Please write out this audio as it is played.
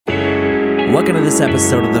Welcome to this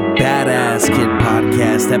episode of the Badass Kid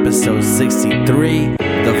Podcast, episode 63,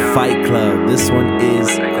 The Fight Club. This one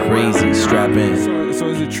is crazy. Strap in. So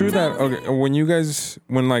is it true that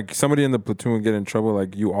when like somebody in the platoon would get in trouble,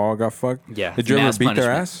 like you all got fucked? Yeah. Did you ever beat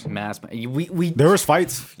their ass? There was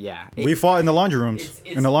fights. Yeah. We fought in the laundry rooms.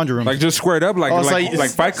 Like just squared up, like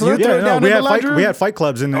fight club? We had fight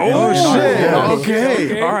clubs in the.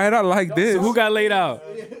 Okay. All right, I like this. Who got laid out?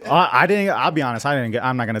 I didn't. I'll be honest.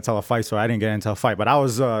 I'm not gonna tell a fight, so I didn't get into a fight. But I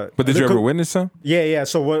was. But did you ever witness some? Yeah.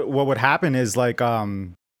 So what would happen is like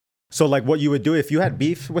So like what you would do if you had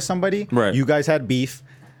beef with somebody, right? You guys had beef.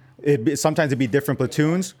 Sometimes it'd be different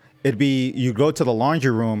platoons. It'd be you go to the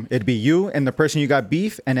laundry room. It'd be you and the person you got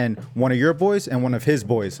beef, and then one of your boys and one of his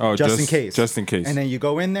boys, just in case. Just in case. And then you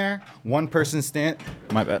go in there. One person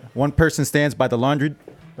One person stands by the laundry.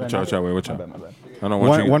 Watch out! My bad. I don't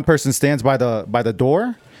want one person stands by the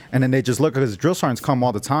door, and then they just look because drill sergeants come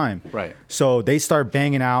all the time. Right. So they start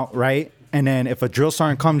banging out, right? And then if a drill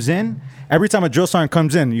sergeant comes in, every time a drill sergeant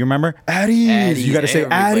comes in, you remember? At ease. You got to say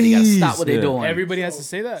at ease. You got to stop what they're doing. Everybody has to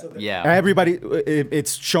say that? Yeah. Everybody,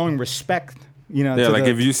 it's showing respect. You know, like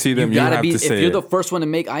if you see them, you have to say it. If you're the first one to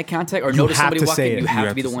make eye contact or notice somebody walking, you have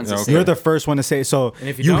to be the one to say it. You're the first one to say it. So and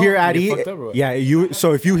if you hear at ease,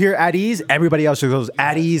 So if you hear at ease, everybody else just goes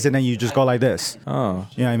at ease, and then you just go like this. Oh,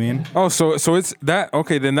 you know what I mean? Oh, so it's that.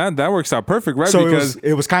 Okay, then that works out perfect, right? So because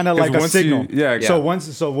it was kind of like a signal.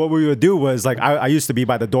 So what we would do was like I used to be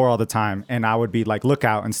by the door all the time, and I would be like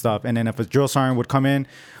lookout and stuff. And then if a drill sergeant would come in,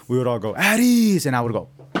 we would all go at ease, and I would go.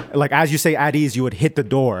 Like as you say at ease, you would hit the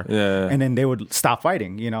door, and then they would stop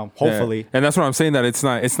fighting. You know, hopefully. And that's what I'm saying. That it's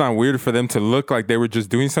not weird for them to look like they were just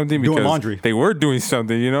doing something because laundry. They were doing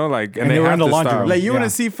something. You know, like and they were in the laundry room. Like you want to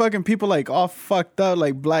see fucking people like all fucked up,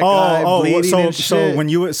 like black eye, bleeding and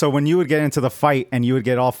shit. So when you would get into the fight and you would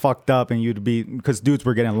get all fucked up and you'd be because dudes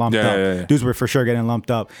were getting lumped up. Yeah. Dudes were for sure getting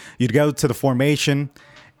lumped up. You'd go to the formation.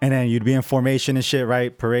 And then you'd be in formation and shit,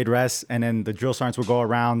 right? Parade rest. And then the drill sergeants would go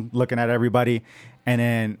around looking at everybody. And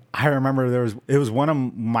then I remember it was one of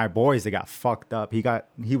my boys that got fucked up.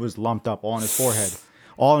 He was lumped up all on his forehead.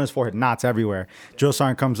 All on his forehead, knots everywhere. Drill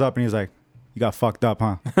sergeant comes up and he's like, "You got fucked up,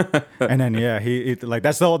 huh?" And then he like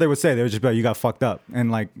that's all they would say. They would just be like, "You got fucked up."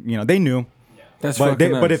 And like, you know, they knew.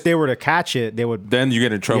 But if they were to catch it, they would then you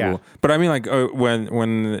get in trouble. Yeah. But I mean like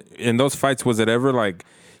when in those fights was it ever like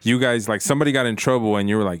you guys like somebody got in trouble and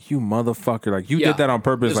you were like, "You motherfucker!" Like you did that on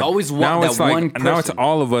purpose. There's like, always one. Now it's like one person. now it's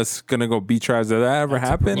all of us gonna go beat your ass. Did that ever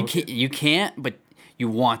happen? You can't, but you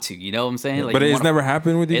want to. You know what I'm saying? Like, but it's never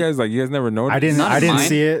happened with you guys. Like you guys never noticed. I didn't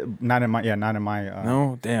see it. Not in my.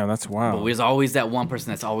 No, damn, that's wild. But there's always that one person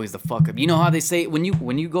that's always the fuck up. You know how they say when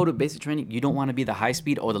you go to basic training, you don't want to be the high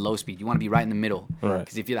speed or the low speed. You want to be right in the middle. Right.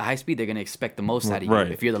 Because if you're the high speed, they're gonna expect the most out of you.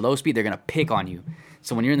 Right. If you're the low speed, they're gonna pick on you.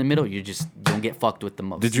 So when you're in the middle, you just don't get fucked with the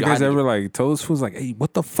most. Did you guys ever like tell those fools like, "Hey,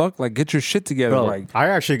 what the fuck? Like, get your shit together." Bro, like, I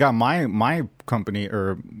actually got my company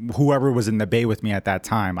or whoever was in the bay with me at that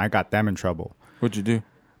time. I got them in trouble. What'd you do?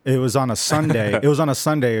 It was on a Sunday.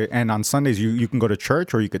 And on Sundays you can go to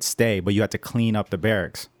church or you could stay, but you had to clean up the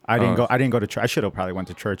barracks. I didn't go to church. I should have probably went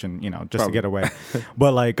to church and to get away.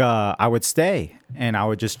 But like I would stay and I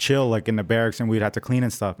would just chill like in the barracks and we'd have to clean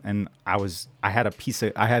and stuff. And I had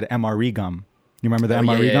MRE gum. You remember the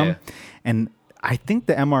MRE gum? Yeah. And I think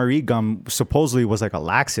the MRE gum supposedly was like a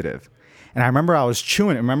laxative. And I remember I was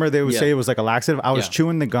chewing it. Remember they would say it was like a laxative? I was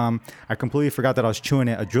chewing the gum. I completely forgot that I was chewing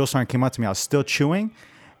it. A drill sergeant came up to me. I was still chewing.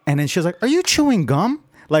 And then she was like, "Are you chewing gum?"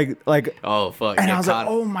 Like oh fuck. And I was like,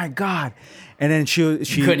 "Oh my God." And then she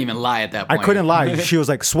you couldn't even lie at that point. I couldn't lie. She was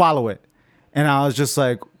like, "Swallow it." And I was just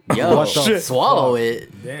like, "Yo, what the swallow it."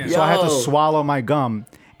 Damn. So I had to swallow my gum.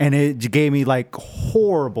 And it gave me like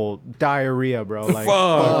horrible diarrhea, bro. Like,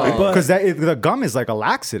 because the gum is like a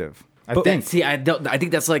laxative. I think. See, I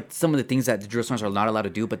think that's like some of the things that the drill sergeants are not allowed to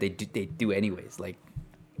do, but they do anyways. Like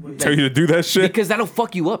tell you to do that shit because that'll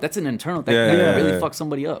fuck you up. That's an internal thing. That can really fuck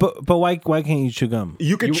somebody up. But why can't you chew gum?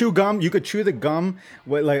 You could chew gum. You could chew the gum.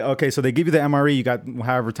 So they give you the MRE. You got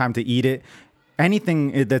however time to eat it.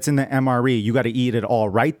 Anything that's in the MRE, you got to eat it all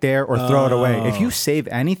right there or throw it away. If you save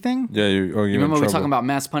anything, you remember we were talking about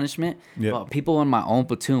mass punishment? Yeah. Well, people in my own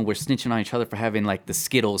platoon were snitching on each other for having like the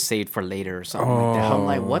Skittles saved for later or something like that. I'm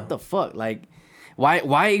like, what the fuck? Like, why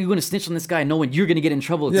are you gonna snitch on this guy knowing you're gonna get in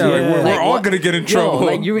trouble too? We're all gonna get in trouble.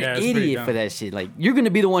 Like you're an idiot for that shit. Like you're gonna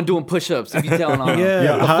be the one doing push-ups if you telling on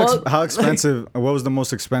him. How expensive? What was the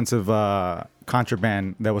most expensive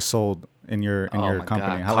contraband that was sold your Oh my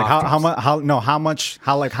company? God,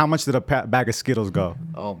 How much did a bag of Skittles go?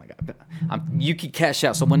 Oh my god, you can cash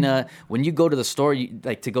out. So when you go to the store, you,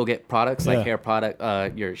 like to go get products like hair product,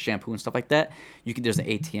 your shampoo and stuff like that, there's an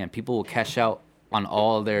ATM. People will cash out on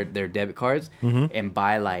all their debit cards and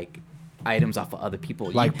buy like items off of other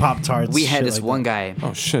people. Like Pop-Tarts, We had shit this like one that. guy.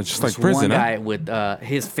 Oh shit, just This like prison. one Huh? guy with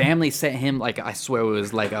his family sent him like, I swear it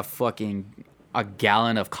was like a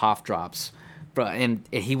gallon of cough drops, bro. And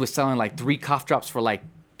he was selling like 3 cough drops for like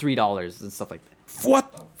 $3 and stuff like that.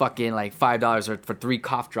 What? Fucking like $5 for 3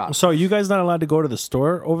 cough drops. So are you guys not allowed to go to the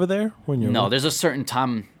store over there when you're? No, there's a certain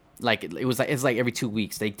time. Like it's like every 2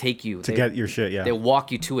 weeks they take you To get your shit, yeah. They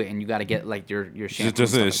walk you to it, and you got to get like your shampoo. Just the and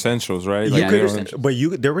stuff like essentials, right? Yeah, Like, they're you know, essentials.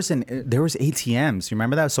 But there was ATMs. You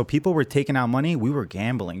remember that? So people were taking out money. We were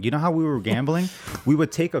gambling. You know how we were gambling? We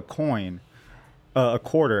would take a coin, a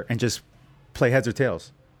quarter, and just play heads or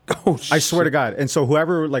tails. oh, I swear to God. And so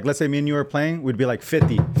whoever, like, let's say me and you are playing, we'd be like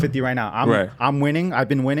 50 right now. I'm winning. I've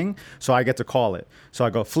been winning, so I get to call it. So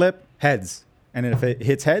I go flip heads. And then if it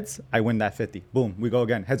hits heads, I win that 50. Boom, we go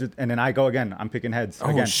again. Heads, and then I go again. I'm picking heads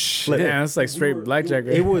again. shit. Flip. Yeah, it's like straight blackjack.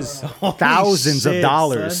 Right? It was thousands of shit,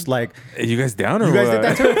 dollars. son. Like, Hey, you guys down or you guys what?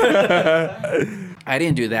 did that too? I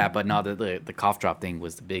didn't do that, but no, the cough drop thing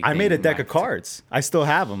was the big. I thing made a in deck my- of cards. I still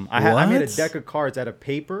have them. I made a What? deck of cards out of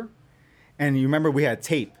paper, and you remember we had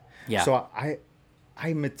tape. Yeah. So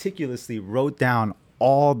I meticulously wrote down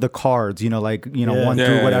all the cards, like Yeah. one Yeah,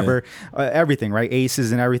 through yeah, whatever, everything, right?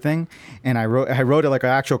 Aces and everything. And I wrote it like an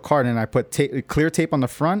actual card, and I put clear tape on the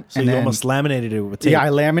front. So and you then, almost laminated it with tape. yeah, I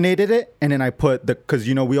laminated it, and then I put because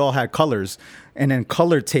we all had colors, and then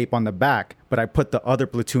colored tape on the back. But I put the other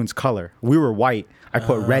platoon's color. We were white. I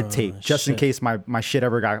put red tape just in shit. case my shit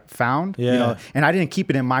ever got found. Yeah. And I didn't keep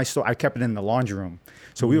it in my store. I kept it in the laundry room.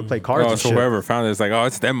 So we would play cards. Oh, and so shit. whoever found it, it's like, oh,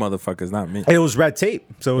 it's them motherfuckers, not me. It was red tape,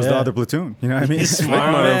 so it was the Yeah. other platoon. You know what I mean?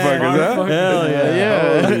 Smart motherfuckers, huh? Hell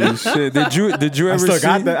yeah. Holy shit. Did you I ever still see?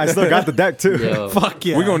 got I still got the deck too. Yo, Fuck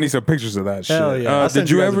yeah. We're gonna need some pictures of that Hell shit. yeah. I'll send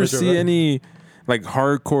Did you you guys a ever picture of see it. any like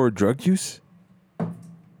hardcore drug use?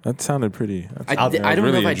 That sounded pretty. I don't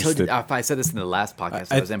know if I told you interested. if I said this in the last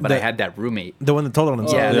podcast I was in, but the- I had that roommate. The one that told on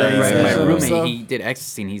himself. Yeah, yeah, my yeah. roommate, So- he did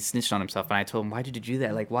ecstasy and he snitched on himself. And I told him, why did you do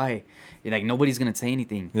that? Like, why? You're like, nobody's going to say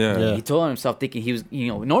anything. Yeah. Yeah. He told on himself thinking he was,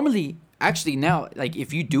 normally, actually now, like,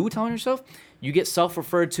 if you do tell on yourself, you get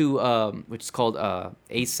self-referred to, which is called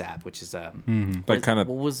ASAP, which is, Like kind of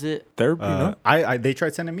what was it? therapy, no? They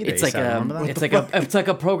tried sending me to It's like ASAP, remember that? it's like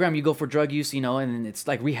a program you go for drug use, and it's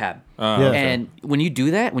like rehab. Yeah. And when you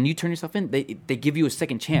do that, when you turn yourself in, they give you a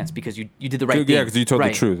second chance because you did the right Yeah, thing. 'cause you told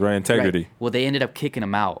the truth, right? Integrity. Well, they ended up kicking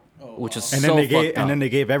him out, which was And so then fucked up. they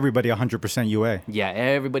gave everybody 100% UA. Yeah,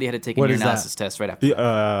 everybody had to take What an is that? analysis test right after.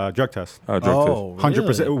 that. Drug test. Drug Oh,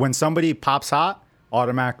 100%. really? When somebody pops hot,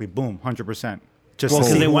 automatically, boom, 100%. Just Well, to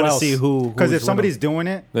 'cause see they who wanna else. see who- Because if who's somebody's doing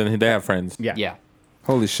it, Then they have friends. yeah. Yeah.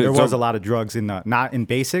 Holy shit. There So- was a lot of drugs in not in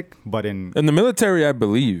basic, but in in the military, I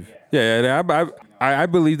believe. Yeah, I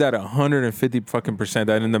believe that 150 fucking percent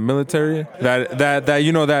that in the military that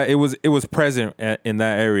it was present in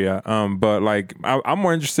that area. But like I'm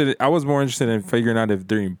more interested. I was more interested in figuring out if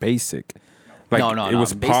during basic, like No, it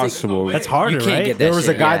was basic- possible. That's harder, You can't right? get that there was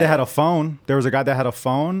a shit, guy yeah. that had a phone. There was a guy that had a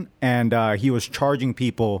phone, and he was charging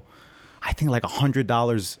people, I think like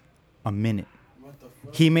 $100 a minute.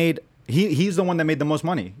 He made. He's the one that made the most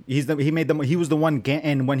money. He was the one,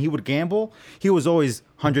 and when he would gamble, he was always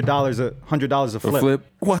 $100 a A flip. flip.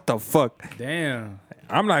 What the fuck? Damn.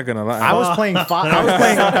 I'm not gonna lie. I was playing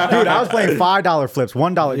I was playing $5 flips,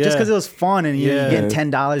 $1 just Yeah. because it was fun, and you Yeah. get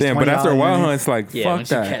 $10. Damn, but after a while, huh, it's like Yeah, fuck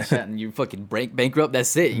once you that. catch that and you fucking bankrupt,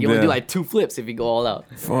 that's it. You only Yeah. do like 2 flips if you go all out.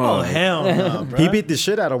 Oh, Fuck. hell no, bro. He beat the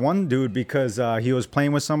shit out of one dude because he was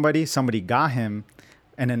playing with somebody. Somebody got him,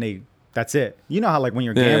 and then that's it. You know how like when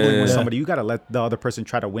you're gambling with yeah. somebody, you gotta let the other person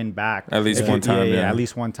try to win back At least If one you- time, yeah. at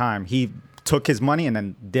least one time. He took his money and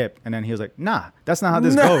then dipped, and then he was like, "Nah, that's not how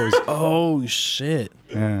this goes." Oh, shit.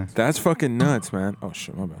 Yeah. That's fucking nuts, man. Oh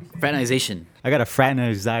shit, my bad. Fraternization. I got a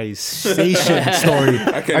fraternization story.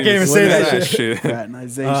 I can't even What say is that shit.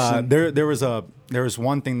 Fraternization. There was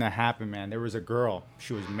one thing that happened, man. There was a girl.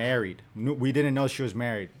 She was married. We didn't know she was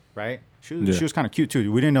married, right? She Yeah. was kind of cute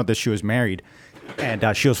too. We didn't know that she was married, and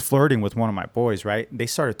she was flirting with one of my boys, right? They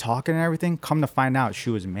started talking and everything. Come to find out, she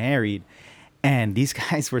was married, and these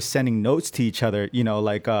guys were sending notes to each other. You know,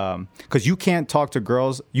 like because you can't talk to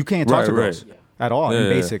girls. You can't talk Right, to right. girls at all Yeah, in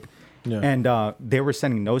yeah. basic. Yeah. And they were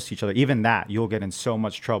sending notes to each other. Even that, you'll get in so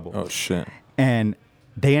much trouble Oh shit. and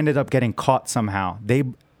they ended up getting caught somehow.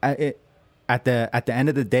 I at the end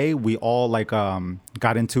of the day, we all like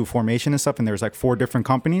got into formation and stuff, and there's like 4 different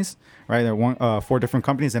companies, right? There were 4 different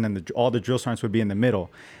companies, and then all the drill sergeants would be in the middle.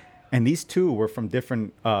 And these 2 were from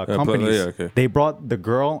different companies. Okay. They brought the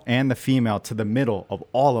girl and the female to the middle of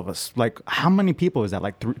all of us. Like, how many people is that?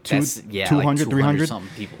 Like 200, like 300? Something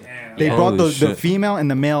people. They Yeah. brought the shit. female and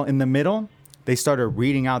the male in the middle. They started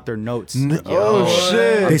reading out their notes. Oh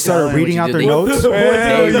shit! They started reading out their notes.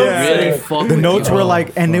 They really fuck The with notes you. were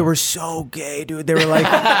like, and they were so gay, dude. They were like,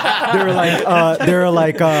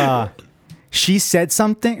 she said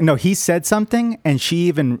something. No, he said something, and she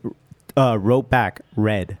even wrote back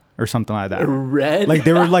red or something like that. Red? Like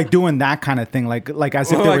they were like doing that kind of thing, like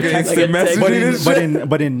as if they like were an texting, instant messaging and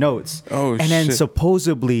but in notes. Oh, and then shit.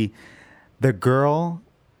 supposedly, the girl,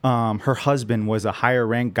 her husband was a higher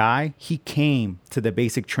ranked guy. He came to the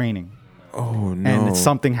basic training. Oh no. And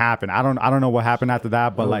something happened. I don't know what happened after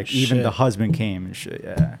that, but like even shit. the husband came and shit.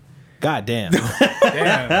 Yeah. God damn. Oh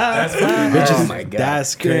my god.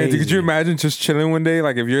 That's Yeah, crazy. could you imagine just chilling one day?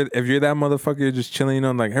 Like if you're that motherfucker, you're just chilling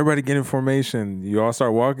on like everybody get in formation. You all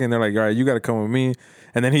start walking. They're like, all right, you got to come with me.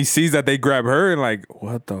 And then he sees that they grab her and like,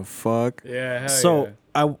 what the fuck? Yeah. So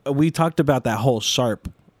we talked about that whole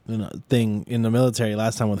sharp thing in the military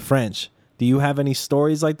last time with French. Do you have any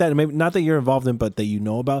stories like that? Maybe not that you're involved in, but that you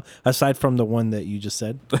know about, aside from the one that you just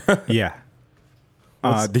said. Yeah.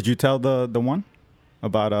 Did you tell the one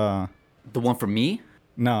about The one for me?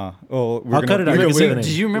 No. Oh, I'll cut it out. You can say the name.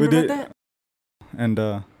 Did you remember We about did- that? and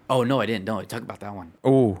Oh no, I didn't. No, talk about that one.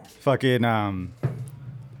 Oh, fucking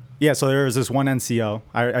yeah. So there was this one NCO.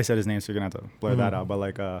 I said his name, so you're gonna have to blur that out. But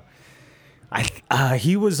like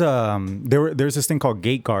he was there's this thing called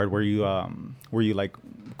gate guard where you like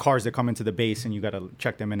cars that come into the base and you gotta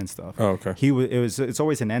check them in and stuff. Oh, okay. It's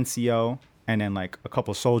always an NCO and then like a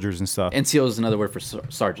couple soldiers and stuff. NCO is another word for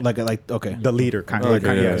sergeant. Like okay. The leader kind of,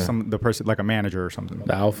 Okay, yeah. the person like a manager or something.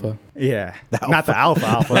 The alpha. Yeah, not the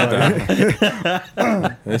alpha. But,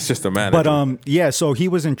 it's just a manager. but yeah. So he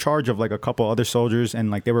was in charge of like a couple other soldiers,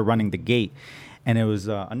 and like they were running the gate, and it was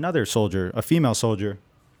another soldier, a female soldier,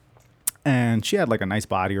 and she had like a nice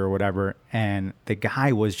body or whatever, and the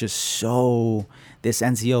guy was just so. This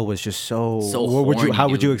NCO was just so. What would you? horny, How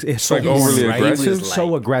would you? dude. It's so Like overly horny, aggressive? He was So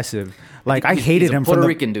like- aggressive. Like I He's hated a him Puerto from the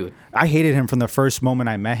Rican dude. I hated him from the first moment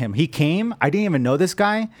I met him. He came. I didn't even know this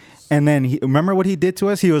guy. And then remember what he did to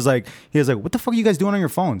us? He was like, what the fuck are you guys doing on your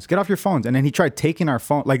phones? Get off your phones. And then he tried taking our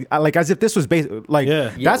phone, like as if this was basic. Like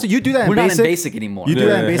Yeah. that's what you do that. We're in not basic. in basic anymore. You do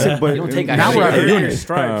that in Yeah. basic, but You don't take our now shit. we're out of Yeah.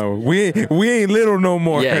 unit. we ain't little no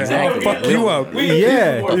more. Yeah, exactly. Fuck you up.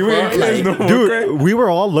 Yeah, You ain't kids no more. dude, we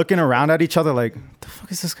were all looking around at each other like, the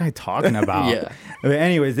fuck is this guy talking about? Yeah. But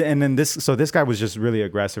anyways, and then this guy was just really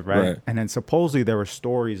aggressive, right? Right. And then supposedly there were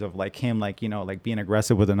stories of like him, like like being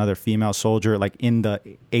aggressive with another female soldier, like in the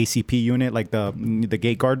ACP unit, like the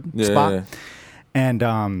gate guard spot. Yeah.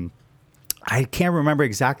 And I can't remember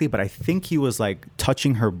exactly, but I think he was like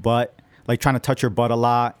touching her butt. Like trying to touch her butt a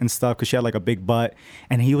lot and stuff because she had like a big butt,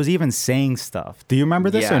 and he was even saying stuff. Do you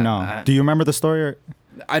remember this Yeah, or no? Do you remember the story? Or?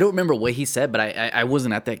 I don't remember what he said, but I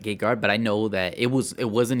wasn't at that gate guard. But I know that it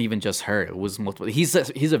wasn't even just her. It was multiple. He's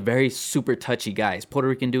a very super touchy guy. He's Puerto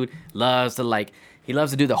Rican dude. Loves to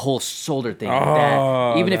do the whole shoulder thing. Like that.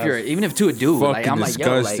 Oh, Even if to a dude, like I'm like, yo,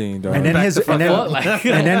 like, disgusting, dog. And then Like-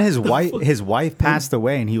 and then his wife passed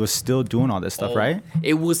away, and he was still doing all this stuff, right?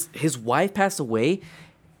 It was his wife passed away,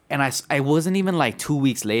 and I wasn't even like 2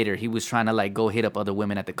 weeks later. He was trying to like go hit up other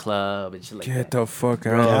women at the club and shit like that. Get the fuck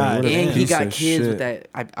God, out. What a And he piece got of kids with shit.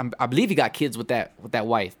 that. I believe he got kids with that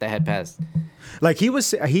wife that had passed. Like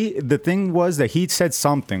the thing was that he said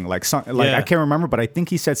something like Yeah. I can't remember, but I think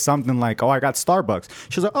he said something like, "Oh, I got Starbucks."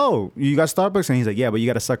 She was like, "Oh, you got Starbucks?" And he's like, "Yeah, but you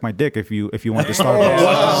got to suck my dick if you want the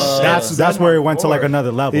Starbucks." That's where it went to like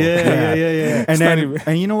another level. Yeah. And then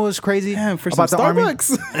and you know what was crazy For about some the army?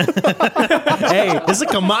 Starbucks. Hey, it's a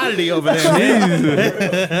commodity over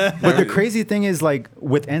there. But the crazy thing is, like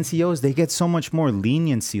with NCOs, they get so much more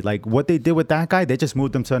leniency. Like what they did with that guy, they just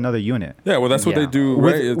moved him to another unit. Yeah, well, that's what Yeah. they do,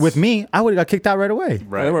 right? With me, I would have got kicked out right away. They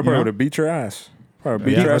probably would have beat your ass. Probably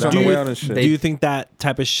beat Yeah. your ass on Do the way you, out and shit. do you think that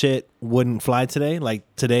type of shit wouldn't fly today? Like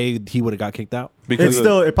today, he would have got kicked out. because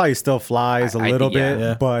It probably still flies a I little think, yeah. bit,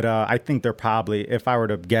 Yeah. but I think they're probably, if I were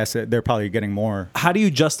to guess it, they're probably getting more. How do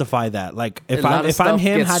you justify that? Like A lot of if I'm stuff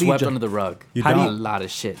him, gets how do you? swept under the rug? You How do don't. a lot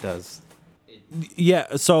of shit does.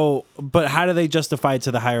 Yeah. So, but how do they justify it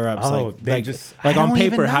to the higher ups? Oh, like, they like, just- like I on don't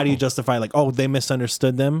even paper, how do you know. justify like, oh, they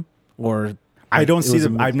misunderstood them, or I don't it see was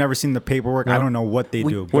the. a- I've never seen the paperwork. I don't know what they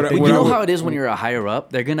do. what- But they what You I know would- how it is when you're a higher up?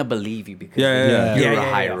 They're gonna believe you because Yeah. you're a Yeah.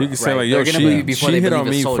 higher up. You can say right? like, yo, They're gonna she- believe you before she they hit believe on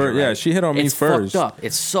a me soldier, fir- yeah, right? she hit on me it's first. Fucked up.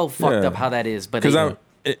 It's so fucked Yeah. up how that is. But 'Cause they, I-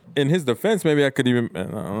 in his defense, maybe I could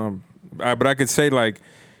even, but I could say like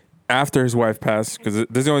after his wife passed, because this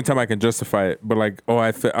is the only time I can justify it. But like,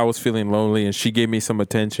 I was feeling lonely, and she gave me some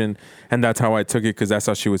attention, and that's how I took it, because that's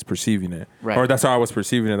how she was perceiving it, Right. or that's how I was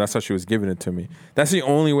perceiving it. That's how she was giving it to me. That's the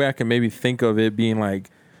only way I can maybe think of it being like,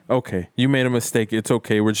 okay, you made a mistake. It's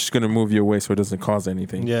okay. We're just gonna move you away so it doesn't cause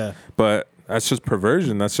anything. Yeah. But that's just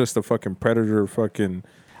perversion. That's just a fucking predator. Fucking.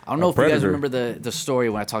 I don't know if you guys remember the story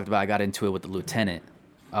when I talked about I got into it with the lieutenant.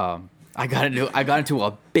 I got into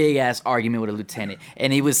a big ass argument with a lieutenant,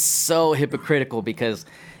 and it was so hypocritical because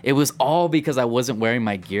it was all because I wasn't wearing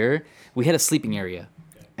my gear. We had a sleeping area,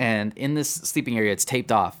 and in this sleeping area, it's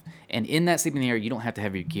taped off. And in that sleeping area, you don't have to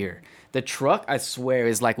have your gear. The truck, I swear,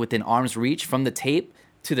 is like within arm's reach from the tape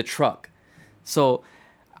to the truck. So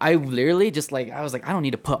I literally just like, I was like, I don't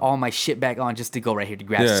need to put all my shit back on just to go right here to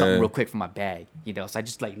grab something real quick from my bag, you know? So I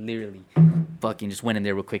just like literally fucking just went in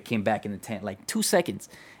there real quick, came back in the tent, like 2 seconds.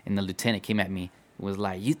 And the lieutenant came at me, was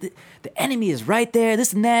like, the enemy is right there,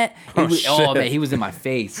 this and that. Oh man, he was in my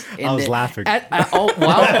face. And I was laughing.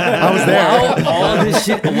 I was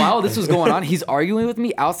there. While this was going on, he's arguing with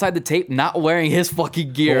me outside the tape, not wearing his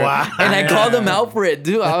fucking gear. Wow. And I called him out for it,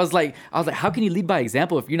 dude. I was like, how can you lead by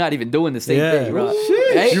example if you're not even doing the same thing, bro?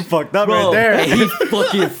 Right? You fucked up Bro, right there. and he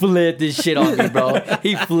fucking flipped this shit on me, bro.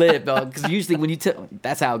 He flipped, bro. Because usually when you tell,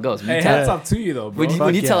 that's how it goes. When you Hey, tell, hats off to you though, bro.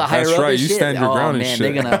 when you tell a higher That's up right, this you shit, stand your ground and man,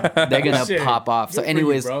 shit. they're gonna Shit. pop off. So Good for you,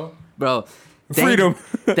 anyways, bro. Freedom.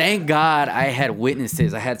 Thank God I had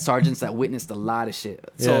witnesses. I had sergeants that witnessed a lot of shit.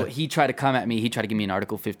 So Yeah. he tried to come at me. He tried to give me an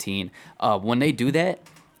Article 15. When they do that,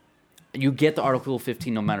 you get the Article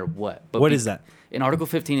 15 no matter what. But What is that? An Article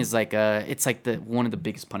 15 is like it's like one of the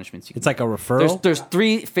biggest punishments you can It's like a referral. there's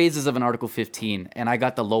 3 phases of an Article 15, and I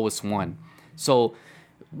got the lowest one. So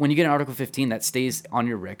when you get an Article 15, that stays on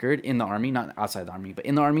your record in the Army, not outside the Army, but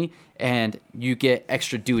in the Army, and you get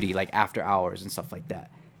extra duty, like after hours and stuff like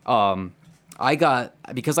that. I got,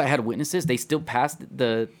 because I had witnesses, they still passed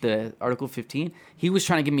the Article 15. He was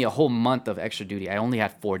trying to give me a whole month of extra duty. I only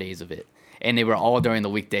had 4 days of it, and they were all during the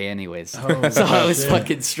weekday anyways. So I was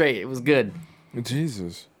fucking straight. It was good.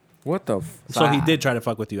 Jesus. What the? So he did try to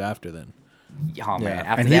fuck with you after then. Oh man! Yeah.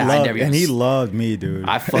 After And that, I never he even- loved me, dude.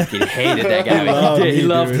 I fucking hated that guy. loved He me,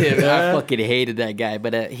 loved dude. him. I fucking hated that guy.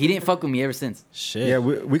 But he didn't fuck with me ever since. Shit. Yeah,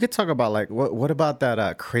 we could talk about like what about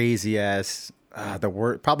that crazy ass the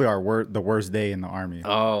worst day in the army.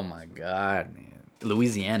 Oh my god, man!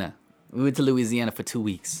 Louisiana. We went to Louisiana for 2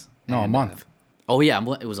 weeks. No, a And, month. Oh yeah,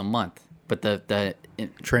 it was a month. But the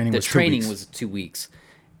Training was 2 training weeks. was 2 weeks.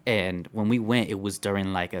 And when we went, it was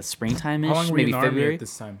during like a springtime-ish, How long were you maybe in the army February. at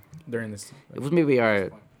this time? During this, It was maybe our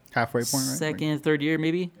Halfway point, right? second, third year,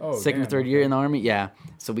 maybe. Oh, Second or damn, third okay. year in the army. Yeah.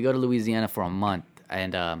 So we go to Louisiana for a month,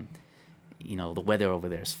 and you know the weather over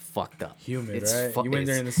there is fucked up. humid, It's right? fu- You went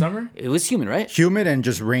there in it's- the summer? It was humid, right? Humid and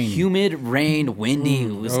just rain. Humid, rain, windy.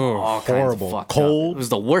 It was all horrible. kinds of fucked Cold. up. It was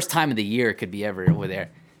the worst time of the year it could be ever over there.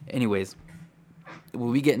 Anyways, when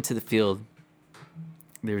we get into the field,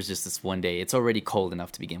 there was just this one day. It's already cold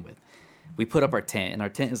enough to begin with. We put up our tent, and our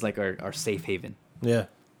tent is like our safe haven. Yeah.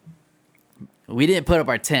 We didn't put up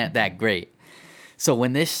our tent that great. So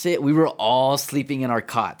when this shit, we were all sleeping in our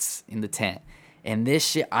cots in the tent. And this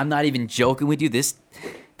shit, I'm not even joking with you. This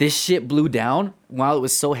shit blew down while it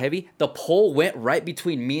was so heavy. The pole went right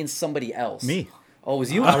between me and somebody else. Me. Oh, it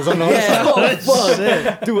was you? I was on the other side. Oh,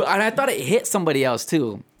 fuck. Dude, and I thought it hit somebody else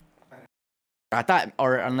too. I thought,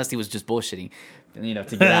 or unless he was just bullshitting, you know,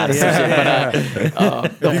 to get out of some shit. But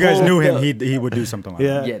If you guys knew him, he would do something like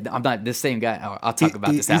that. Yeah. yeah, I'm not this same guy. I'll talk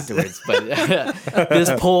about this afterwards. But this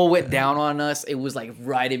pole went down on us. It was like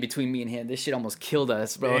right in between me and him. This shit almost killed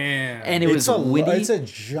us, bro. Damn. And it was windy. It's a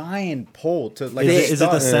giant pole to like. Is it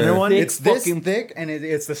the center one? It's this fucking- thick, and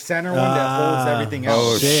it's the center one that holds everything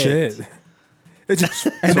else. Oh Shit. shit. It just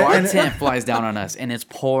so our tent flies down on us, and it's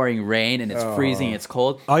pouring rain, and it's freezing, it's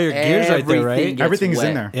cold. All your gear's right there, right? Everything gets Everything's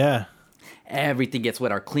in wet. there. Yeah. Everything gets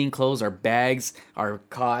wet. Our clean clothes, our bags, our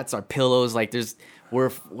cots, our pillows. Like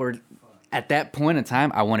we're at that point in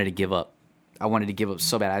time, I wanted to give up. I wanted to give up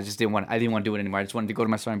so bad. I didn't want to do it anymore. I just wanted to go to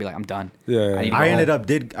my son and be like, I'm done. Yeah. I need to go I ended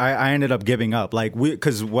home. I ended up giving up, like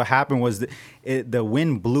because what happened was the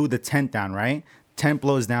wind blew the tent down. Right, tent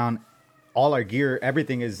blows down, all our gear,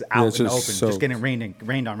 everything is out it's in the just open, soaked. just getting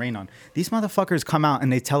rained on. These motherfuckers come out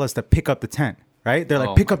and they tell us to pick up the tent. Right, they're like,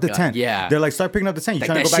 Oh pick my up the God, tent. yeah. They're like, start picking up the tent. You Like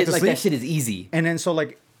trying that to go back shit, to like sleep? that shit is easy. And then so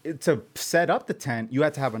like to set up the tent, you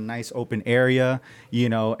have to have a nice open area, you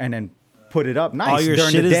know, and then put it up nice your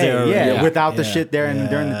during shit the is day. there already. Yeah, Yeah. without the Yeah. shit there and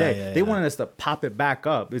during the day. Yeah, They yeah. wanted us to pop it back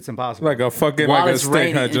up. It's impossible. Like a fucking While like a it's stick,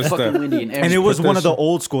 raining huh? and Just fucking windy and and it was put one that of the shit-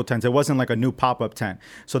 old school tents. It wasn't like a new pop up tent.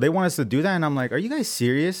 So they want us to do that, and I'm like, "Are you guys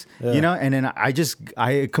serious?" You know. And then I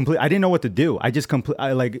didn't know what to do.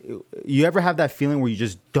 I like. You ever have that feeling where you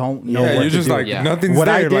just don't know yeah, what you're to just do? like Yeah. nothing's What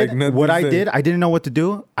there. I did, like, nothing's what I there. did, I didn't know what to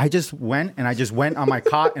do. I just went on my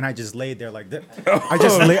cot and I just laid there like this.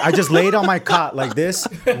 I just laid on my cot like this.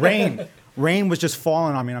 Rain was just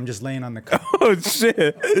falling on me, and I'm just laying on the cot. Oh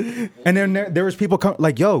shit! And then there was people come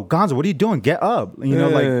like, "Yo, Gonzo, what are you doing? Get up!" You know,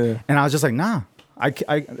 Yeah. like. And I was just like, "Nah,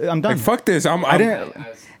 I'm done." Like fuck this. I didn't.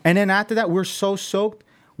 And then after that, we're so soaked.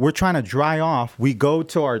 We're trying to dry off. We go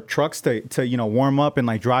to our trucks to warm up and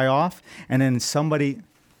like dry off. And then somebody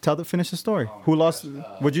finish the story. Who lost?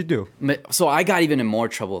 What'd you do? So I got even in more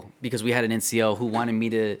trouble because we had an NCO who wanted me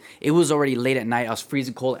to. It was already late at night. I was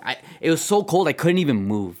freezing cold. It was so cold I couldn't even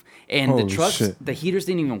move. And Holy the trucks, shit. the heaters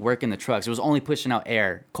didn't even work in the trucks. It was only pushing out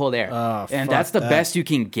air, cold air. Oh, and fuck that's the that. best you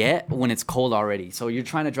can get when it's cold already. So you're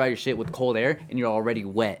trying to dry your shit with cold air and you're already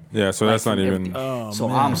wet. Yeah, so that's from not even- everything. Oh, so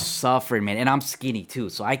man. I'm suffering, man. And I'm skinny too.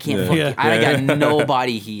 So I can't Yeah. fucking, Yeah. I Yeah. got no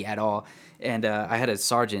body heat at all. And I had a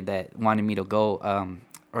sergeant that wanted me to go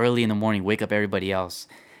early in the morning, wake up everybody else.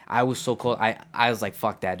 I was so cold. I was like,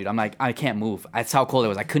 fuck that, dude. I'm like, I can't move. That's how cold it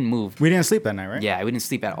was. I couldn't move. We didn't sleep that night, right? Yeah, we didn't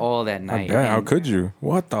sleep at all that night. Yeah, how And could you?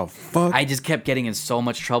 What the fuck? I just kept getting in so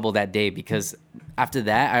much trouble that day because after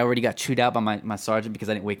that, I already got chewed out by my sergeant because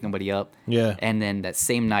I didn't wake nobody up. Yeah. And then that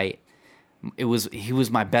same night, he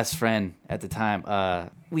was my best friend at the time.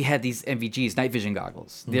 We had these NVGs, night vision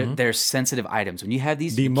goggles. They're sensitive items. When you have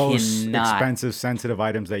these, The you most cannot, expensive, sensitive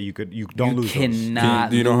items that you don't lose. Those.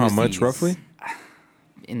 Cannot. Do you know how lose much these. roughly?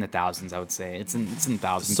 In the thousands, I would say. It's in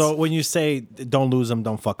thousands. So when you say don't lose them,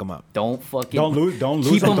 don't fuck them up. don't fucking Don't lose keep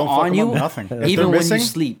them. them Don't fuck on 'em you. up, nothing. If they're Even when missing- you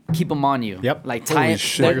sleep, keep them on you. Yep. Like tie Holy it.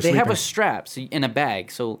 shit. While you're They have sleeping. a strap in a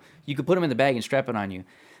bag, so you could put them in the bag and strap it on you.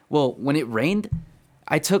 Well, when it rained,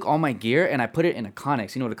 I took all my gear and I put it in a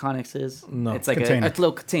Connex. You know what a Connex is? No. It's like Container. a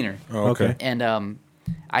little container. Oh, okay. And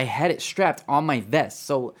I had it strapped on my vest.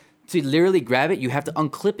 So to literally grab it, you have to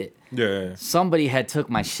unclip it. Yeah. Somebody had took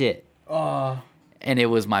my shit. And it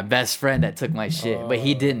was my best friend that took my shit, but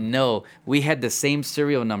he didn't know. We had the same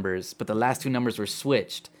serial numbers, but the last two numbers were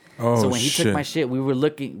switched. Oh, so when he shit. took my shit, we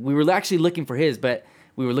were actually looking for his, but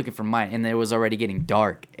we were looking for mine, and it was already getting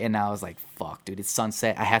dark. And I was like, "Fuck, dude, it's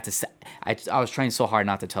sunset. I have to." I was trying so hard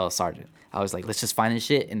not to tell a sergeant. I was like, "Let's just find this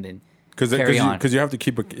shit and then carry on." Because you have to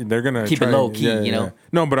keep they're gonna Keep it try- low key, yeah, you know? yeah.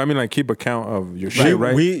 No, but I mean like keep account of your shit,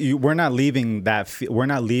 right? We're not leaving we're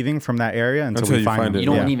not leaving from that area until we you find find them. it. You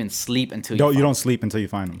don't Yeah. even sleep until You find don't sleep until you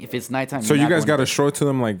find them. If it's nighttime, So you're you not guys going got to bed. show it to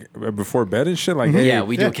them like before bed and shit. Like, hey, Yeah,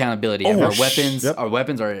 we do Yeah. accountability. Oh, our sh- weapons, yep.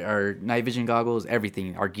 our night vision goggles,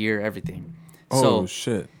 everything, our gear, everything. Oh So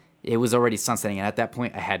shit. it was already sunsetting, and at that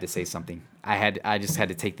point, I had to say something. I just had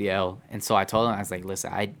to take the L, and so I told him, I was like,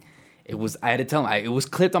 "Listen, I had to tell him it was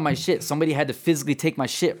clipped on my shit. Somebody had to physically take my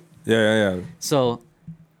shit." Yeah. So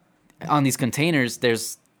on these containers,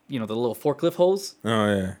 there's the little forklift holes.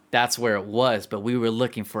 Oh yeah. That's where it was, but we were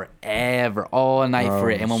looking forever, all night for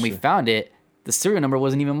Oh, it. And when we shit. found it, the serial number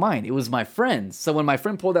wasn't even mine. It was my friend's. So when my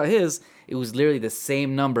friend pulled out his, it was literally the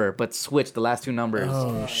same number, but switched the last two numbers.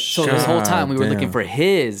 So this whole time we were looking damn. for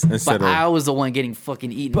his, Instead but of- I was the one getting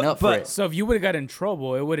fucking eaten up for it. So if you would have got in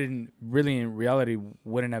trouble, it wouldn't really, in reality,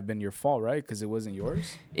 wouldn't have been your fault, right? Because it wasn't yours.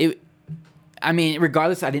 I mean,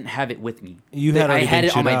 regardless, I didn't have it with me. You had I already had been it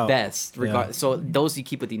on chewed my out. vest. Yeah. So those you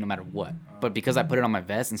keep with you no matter what. But because I put it on my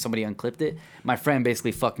vest and somebody unclipped it, my friend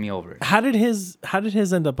basically fucked me over. How did his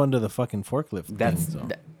end up under the fucking forklift? That's thing,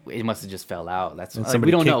 though? it must have just fell out. That's And like,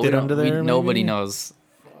 somebody we don't know. kicked it We don't- under we- there, nobody maybe? knows.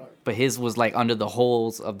 But his was like under the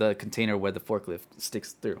holes of the container where the forklift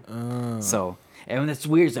sticks through. So, and that's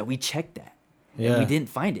weird is that we checked that. And Yeah. we didn't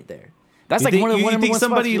find it there. That's You like think, one of the you one think spots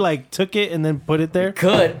somebody you- like took it and then put it there?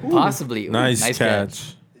 could possibly. Ooh, Nice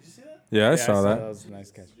catch. Yeah, I saw that. was a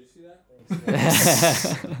nice catch.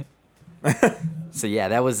 So yeah,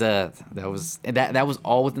 that was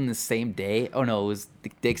all within the same day. Oh no, it was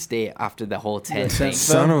the next day after the whole tent thing.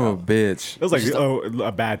 Son of a bitch. It was like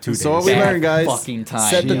a bad 2 days. So what we Bad learned, guys, fucking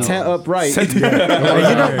time, set the yo. tent up right.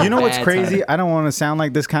 you know what's Bad crazy? time. I don't want to sound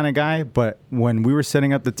like this kind of guy, but when we were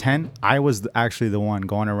setting up the tent, I was actually the one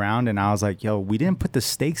going around, and I was like, "Yo, we didn't put the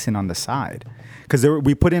stakes in on the side." Because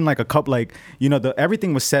we put in like a cup, like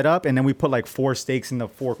everything was set up, and then we put like 4 stakes in the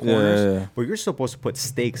 4 corners. Yeah. But you're supposed to put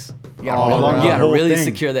stakes You all along gotta, the you gotta whole really thing.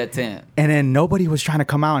 secure that tent. And then nobody was trying to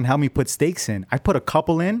come out and help me put stakes in. I put a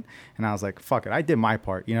couple in, and I was like, "Fuck it, I did my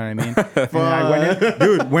part." You know what I mean? And then I went in,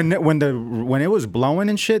 dude. When it was blowing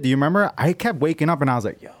and shit, do you remember? I kept waking up, and I was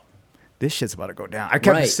like, "Yo, this shit's about to go down. I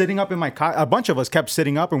kept sitting up in my car. A bunch of us kept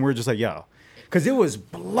sitting up, and we were just like, yo, because it was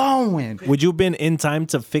blowing. Would you have been in time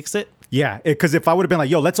to fix it? Yeah, because if I would have been like,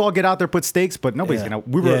 yo, let's all get out there, put stakes, but nobody's gonna.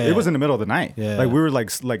 We were. It was in the middle of the night. Yeah. Like we were like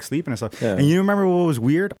sleeping and stuff. Yeah. And you remember what was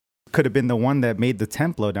weird? Could have been the one that made the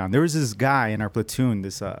tent blow down. There was this guy in our platoon. He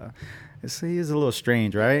is a little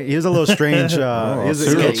strange, right? He is a little strange. Because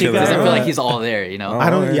I feel like he's all there, you know.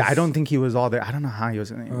 I don't think he was all there. I don't know how he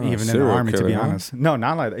was even in the army, to be honest. No,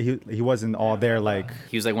 not like that. He wasn't all there. Like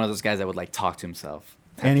he was like one of those guys that would like talk to himself.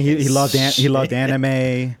 And he loved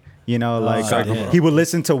anime. You know, he would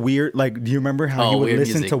listen to weird. Like, do you remember how he would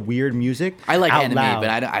listen to weird music? I like anime, loud. but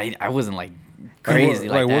I wasn't like crazy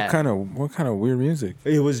like that. What kind of weird music?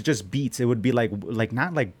 It was just beats. It would be like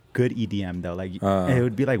not like good EDM though. Like it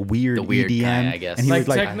would be like weird EDM, kind, I guess. And he like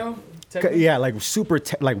was techno. Yeah, like super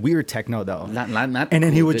like weird techno though. Not and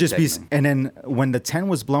then he would just techno. be. And then when the tent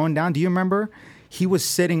was blowing down, do you remember? He was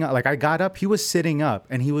sitting up, like I got up, he was sitting up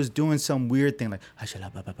and he was doing some weird thing like,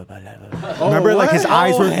 remember like his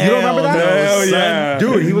eyes were, you don't remember that? Hell yeah.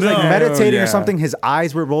 Dude, he was like meditating or something. His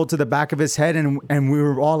eyes were rolled to the back of his head and we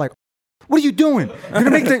were all like, what are you doing? You're gonna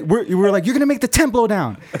make we were like, you're gonna make the tent blow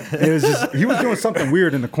down. It was just, he was doing something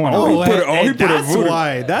weird in the corner.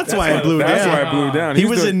 That's why it blew down. That's why it blew down. He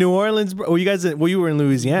was in New Orleans. Bro. You were in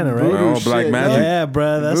Louisiana, right? Oh, Black Magic. Yeah,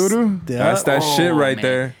 bro. That's that shit right man.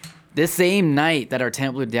 there. This same night that our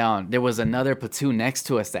tent blew down, there was another platoon next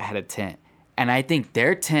to us that had a tent. And I think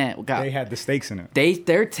their tent they had the stakes in it.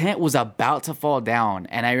 Their tent was about to fall down.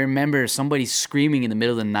 And I remember somebody screaming in the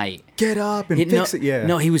middle of the night. Get up and fix it. Yeah.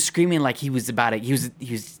 No, he was screaming like he was about it.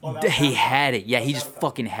 He had it. Yeah, he just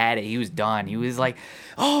fucking had it. He was done. He was like,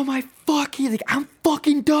 oh my fuck. He's like, I'm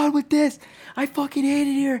fucking done with this. I fucking hate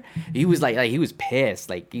it here. He was like he was pissed.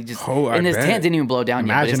 Like he just and his tent didn't even blow down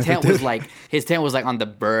yet. But his tent was like on the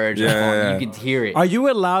verge. Yeah. You could hear it. Are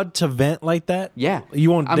you allowed to vent like that? Yeah. They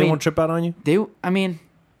won't trip out on you?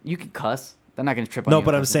 You can cuss. They're not gonna trip on you. No,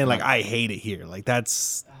 but I'm saying like I hate it here. Like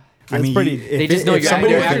that's pretty. They just know you're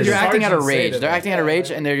acting out of rage. They're acting out of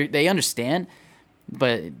rage, and they understand.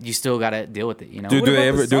 But you still gotta deal with it, you know. Do they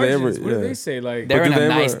ever? What do they say? Like they're in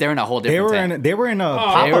a whole different tent. They were in a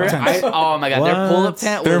pop-up tent. Oh my god, their pull-up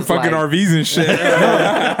tent. They're in fucking RVs and shit.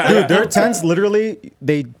 Dude, their tents literally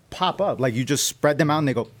they pop up. Like you just spread them out and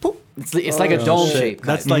they go poof. It's like a dome shape.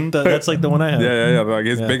 That's like the one I have. Yeah. Like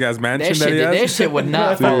his big ass mansion that he has. That shit would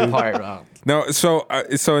not fall apart, bro. No, so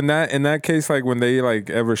in that case, like when they like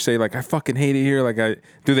ever say like I fucking hate it here, like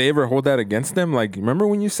do they ever hold that against them? Like remember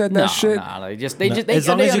when you said that shit? No, they as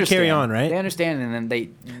long as you carry on, right? They understand, and then they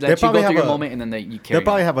let you go through your moment, and then you carry. They'll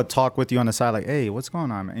probably have a talk with you on the side, like, hey, what's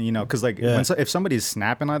going on, man? And, you know, because like if somebody's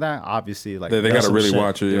snapping like that, obviously like they gotta really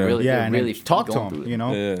watch it. Yeah, and really talk to them, you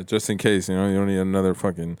know. Yeah, just in case, you know, you don't need another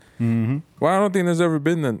fucking. Mm-hmm. Well, I don't think there's ever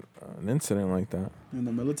been an incident like that. In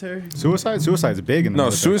the military? Suicide's big in the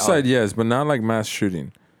military. Suicide, yes, but not like mass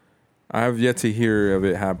shooting. I have yet to hear of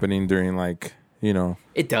it happening during like, you know.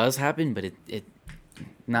 It does happen, but it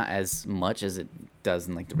not as much as it does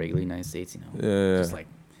in like the regular United States, you know. Yeah. Just like,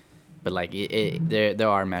 but like there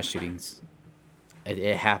are mass shootings.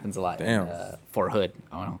 It happens a lot. Damn. Fort Hood,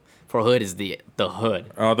 I don't know. Fort Hood is the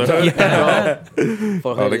hood. Oh, the hood.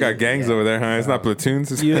 Fort Hood they got gangs over there, huh? It's not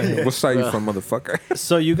platoons. What side you from, motherfucker?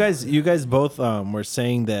 So you guys both were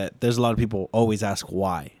saying that there's a lot of people always ask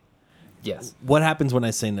why. Yes. What happens when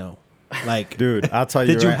I say no? Like, dude, I'll tell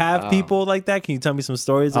you. Did you have people like that? Can you tell me some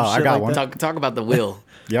stories? Of shit I got like one. That? Talk about the wheel.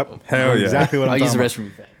 Yep. Hell yeah. Exactly what I'm I'll use talking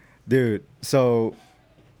the restroom. Dude, so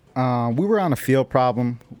we were on a field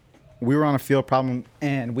problem.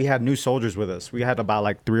 And we had new soldiers with us. We had about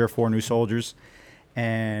like 3 or 4 new soldiers.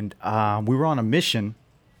 And we were on a mission.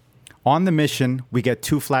 On the mission, we get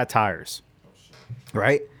 2 flat tires.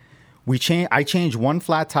 Right? I changed 1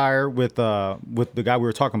 flat tire with the guy we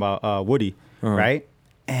were talking about, Woody, right?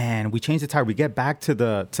 And we changed the tire. We get back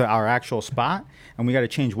to our actual spot, and we got to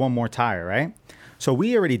change 1 more tire, right? So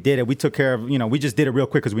we already did it. We took care of, we just did it real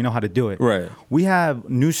quick because we know how to do it. Right. We have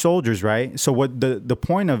new soldiers, right? So what the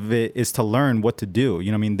point of it is to learn what to do.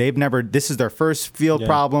 You know what I mean? This is their first field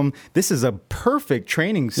problem. This is a perfect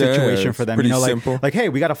training situation for them. Pretty like, simple. Like, hey,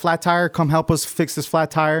 we got a flat tire. Come help us fix this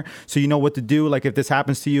flat tire so you know what to do. Like if this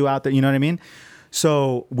happens to you out there, you know what I mean?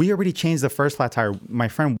 So we already changed the first flat tire. My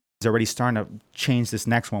friend is already starting to change this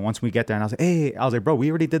next one once we get there. And I was like, bro,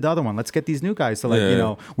 we already did the other one. Let's get these new guys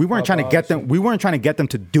to we weren't trying to get them. We weren't trying to get them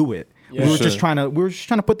to do it. Yeah. We were just trying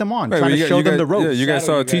to put them on, trying to show them the ropes. Yeah, you guys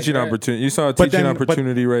saw a teaching opportunity. You saw a teaching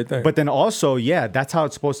opportunity right there. But then also, that's how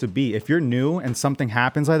it's supposed to be. If you're new and something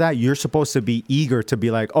happens like that, you're supposed to be eager to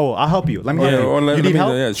be like, oh, I'll help you. Let me help you. Or you need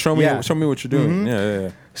help? Yeah, show me what you're doing. Mm-hmm.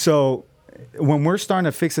 Yeah. So when we're starting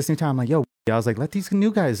to fix this new tire, I'm like, yo, I was like, let these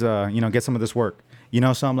new guys, get some of this work,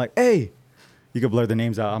 So I'm like, hey, you can blur the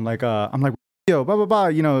names out. I'm like, yo, blah blah blah.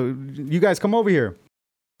 You guys come over here.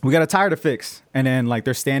 We got a tire to fix. And then like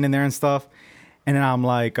they're standing there and stuff. And then I'm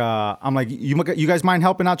like, you guys mind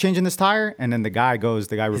helping out changing this tire? And then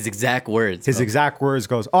his exact words.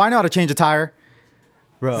 Goes, oh, I know how to change a tire.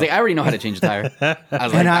 Bro. He's like, I already know how to change a tire.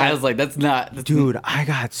 I was like, that's not. Dude, I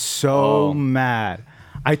got so mad.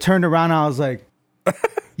 I turned around and I was like,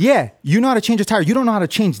 yeah, you know how to change a tire. You don't know how to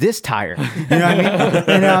change this tire. You know what I mean?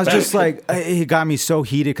 And I was just like, it got me so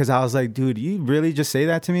heated because I was like, dude, you really just say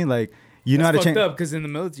that to me? Like, you know how to change. Up because in the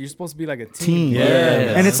military, you're supposed to be like a team.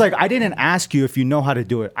 Yeah. And it's like, I didn't ask you if you know how to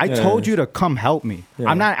do it. I told you to come help me. Yeah.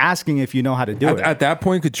 I'm not asking if you know how to do it. At that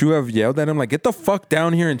point, could you have yelled at him like, "Get the fuck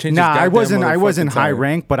down here and change"? Nah, I wasn't high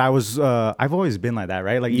rank, but I was. I've always been like that,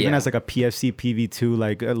 right? Like even as like a PFC PV2,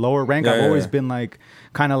 like a lower rank, I've always been like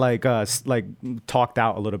kind of like talked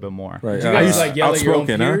out a little bit more. Right. Did you guys like yell at your own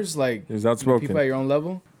peers? Like, he was outspoken. People at your own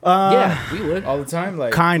level? Yeah, we would all the time.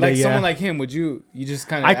 Like kind of, someone like him. Would you just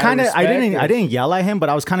kind of? I didn't yell at him, but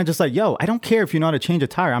I was kind of just like, yo, I don't care if you know how to change a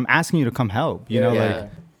tire. I'm asking you to come help. You know, like.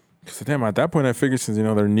 So damn, at that point, I figured since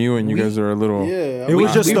they're new and you guys are a little. Yeah, it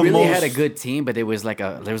was just we the really most. had a good team, but there was like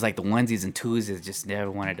the onesies and twosies just never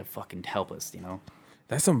wanted to fucking help us.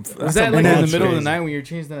 Was that like in the middle of the night when you're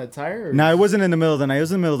changing that tire? No, it wasn't in the middle of the night. It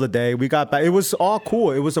was in the middle of the day. We got back. It was all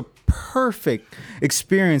cool. It was a perfect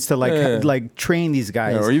experience to like train these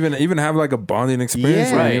guys, or even have like a bonding experience.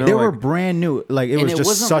 Yeah, right. They were brand new. Like it was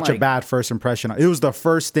just such a bad first impression. It was the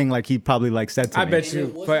first thing like he probably like said to me.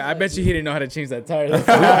 I bet you he didn't know how to change that tire.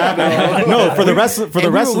 No, for the rest. We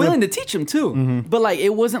were willing to teach him too, but like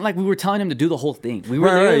it wasn't like we were telling him to do the whole thing. We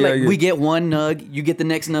were we get one nug, you get the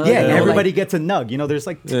next nug. Yeah, everybody gets a nug. There's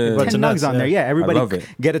like 10 nugs on there. Yeah, everybody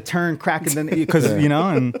get a turn, crack, and then because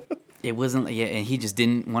and it wasn't. Yeah, and he just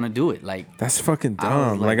didn't want to do it. Like that's fucking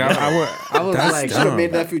dumb. I was like, should have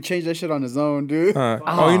made nephew change that shit on his own, dude. You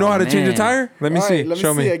know how to change a tire? Let me see.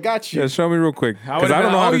 Show me. I got you. Yeah, show me real quick. Because I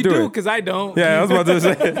don't know how to do it. Because I don't. Yeah, I was about to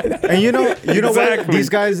say. And you know what? These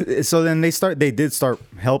guys. So then they did start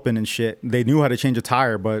helping and shit. They knew how to change a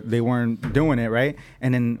tire, but they weren't doing it right.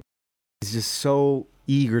 And then it's just so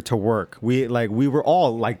eager to work. We were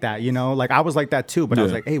all like that, like I was like that too, but I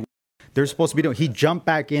was like, hey, they're supposed to be doing. He jumped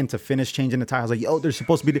back in to finish changing the tire. I was like, yo, they're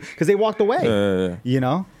supposed to be because they walked away.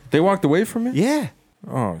 They walked away from it. Yeah.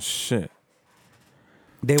 Oh shit.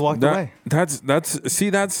 They walked away. That's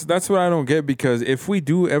what I don't get, because if we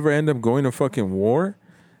do ever end up going to fucking war,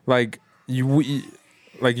 like you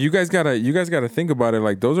guys gotta think about it.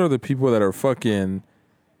 Like those are the people that are fucking.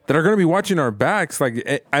 That are going to be watching our backs.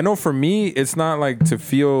 Like, I know for me, it's not like to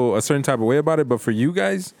feel a certain type of way about it, but for you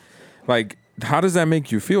guys, like, how does that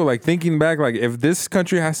make you feel? Like, thinking back, like, if this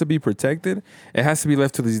country has to be protected, it has to be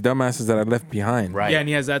left to these dumbasses that I left behind. Right. Yeah, and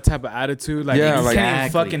he has that type of attitude. Like, you can't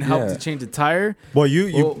even fucking help to change the tire. Well,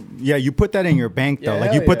 you put that in your bank, though.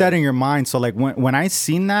 Like, you put that in your mind. So, like, when I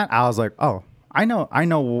seen that, I was like, oh. I know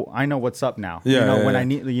what's up now. Yeah, when I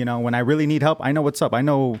need, when I really need help, I know what's up. I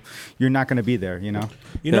know you're not going to be there, You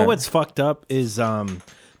know what's fucked up is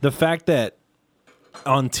the fact that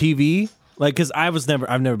on TV, like, because I've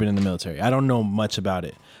never been in the military. I don't know much about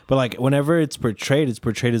it. But like whenever it's portrayed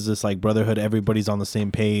as this like brotherhood, everybody's on the same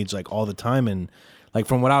page like all the time, and like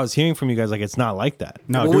from what I was hearing from you guys, like it's not like that.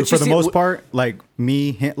 No, dude, for the most part, like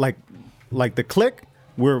me, like the clique.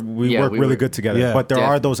 We work really good together, but there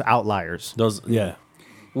are those outliers.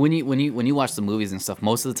 When you watch the movies and stuff,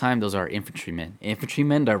 most of the time those are infantrymen.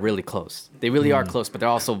 Infantrymen are really close. They really are close, but they're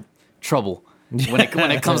also trouble. When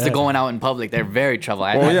it comes to going out in public, they're very trouble.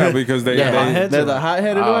 Because they're the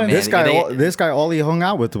hot-headed one. This guy, all he hung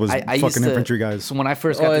out with was fucking infantry guys. So when I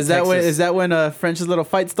first got to Texas, is that when French's little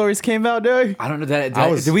fight stories came out, dude? I don't know that.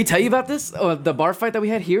 Did we tell you about this? The bar fight that we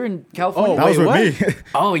had here in California? That was with me.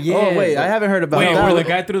 Oh yeah. Oh wait, I haven't heard about that. Wait, where the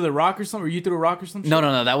guy threw the rock or something? Or you threw a rock or something?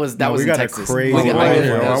 No. That was in Texas. Crazy.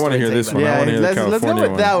 I want to hear this one. Yeah, let's go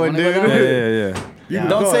with that one, dude. Yeah.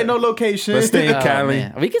 Don't say no location. Let's stay in Cali.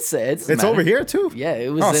 We could say it's over here too. Yeah, it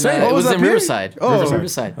was in Riverside.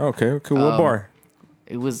 Riverside. Okay, cool. What bar?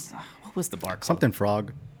 It was, what was the bar called? Something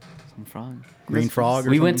Frog. Some Frog. Green Frog.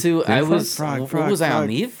 We went to. I was. Frog. What was I on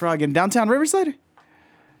leave? Frog in downtown Riverside.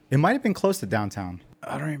 It might have been close to downtown.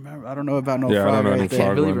 I don't remember. I don't know about no Frog. Frog. I I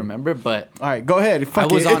can't really remember, but all right, go ahead.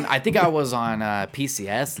 I think I was on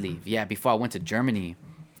PCS leave. Yeah, before I went to Germany,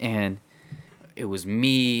 and it was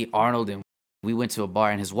me, Arnold, and we went to a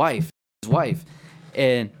bar, and his wife,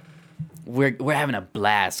 and we're having a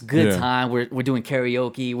blast, good time. We're doing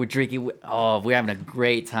karaoke, we're drinking. We're having a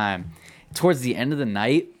great time. Towards the end of the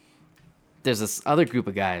night, there's this other group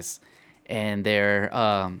of guys, and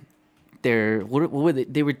what were they?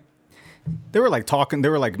 They were like talking. They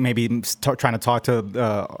were like maybe trying to talk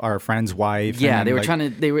to our friend's wife. Yeah, and they were like, trying to.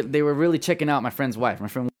 They were really checking out my friend's wife.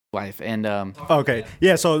 And Okay,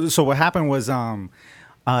 yeah. So what happened was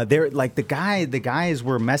they're like the guys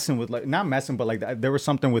were messing with, like, not messing, but like there was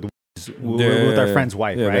something with our friend's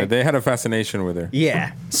wife, right? They had a fascination with her.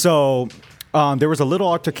 Yeah. So there was a little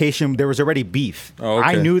altercation. There was already beef. Oh,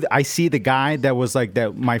 okay. I see the guy that was like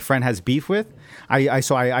that my friend has beef with.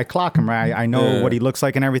 I clock him, right? I know what he looks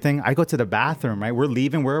like and everything. I go to the bathroom, right? We're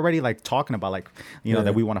leaving. We're already like talking about like, you know,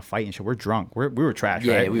 that we want to fight and shit. We're drunk. We were trash,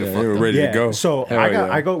 right? we We were ready to go. So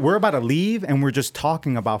I go. We're about to leave, and we're just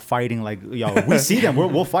talking about fighting. Like, yo, we see them.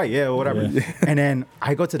 We'll fight. Yeah, whatever. And then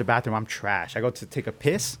I go to the bathroom. I'm trash. I go to take a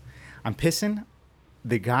piss. I'm pissing.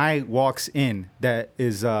 The guy walks in that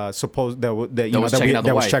is supposed that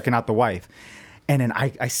was checking out the wife, and then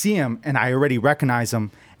I see him and I already recognize him,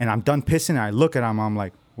 and I'm done pissing. And I look at him. I'm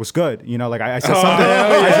like, "What's good?" You know, like I said something.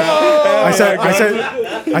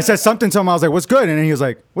 I said something to him. I was like, "What's good?" And then he was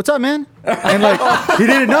like, "What's up, man?" And like he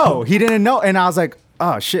didn't know, and I was like,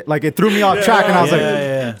 "Oh shit!" Like it threw me off track, and I was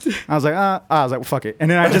well, fuck it. And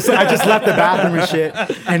then I just left the bathroom and shit.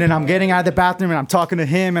 And then I'm getting out of the bathroom and I'm talking to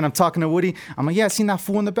him and I'm talking to Woody. I'm like, yeah, I seen that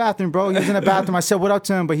fool in the bathroom, bro. He was in the bathroom. I said what up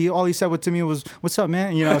to him, but all he said to me was, "What's up,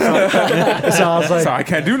 man?" You know. So I was like, so I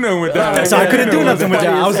can't do nothing with that. So I couldn't do nothing with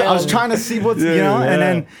that. I was trying to see what's and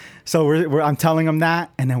then so I'm telling him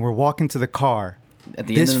that, and then we're walking to the car. At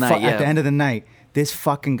the end of the night, At the end of the night, this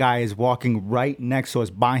fucking guy is walking right next to us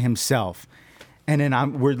by himself. And then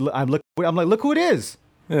I'm like, look who it is.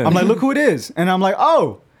 Yeah. I'm like, look who it is. And I'm like,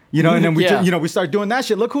 oh, you know, and then we start doing that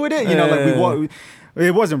shit. Look who it is. You know, like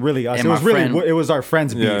it wasn't really us. And it was it was our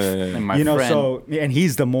friend's beef. And my you know, friend. so, and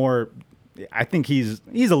he's the more, I think he's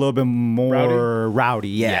a little bit more rowdy.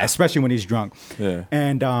 Yeah. Especially when he's drunk. Yeah.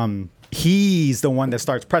 And he's the one that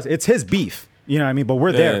starts pressing. It's his beef. You know what I mean? But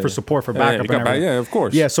we're there for support, for backup. And everything. Yeah, of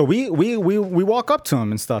course. Yeah, so we walk up to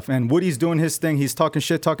him and stuff. And Woody's doing his thing. He's talking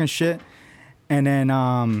shit. And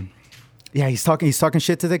then, he's talking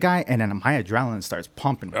shit to the guy, and then my adrenaline starts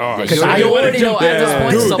pumping. Because I already know at this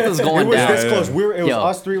point something's going down. It was this close. It was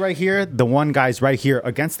us three right here. The one guy's right here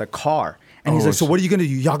against the car, and he's like, "So what are you gonna do?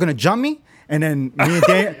 Y'all gonna jump me?" And then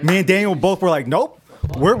me and Daniel both were like, "Nope,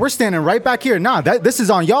 we're standing right back here. Nah, this is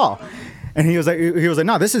on y'all." And he was like,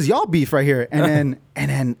 "No, this is y'all beef right here." And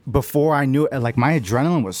then before I knew it, like my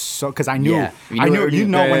adrenaline was so, because I knew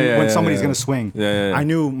when somebody's gonna swing. I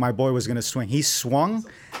knew my boy was gonna swing. He swung.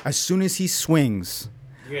 As soon as he swings,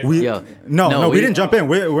 we didn't jump in.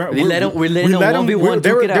 We let him 1v1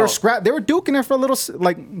 duke it out. They were duking it for a little,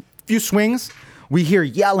 like, few swings. We hear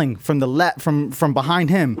yelling from the left, from behind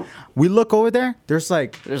him. We look over there. There's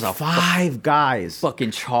five guys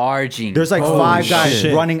fucking charging. There's like five guys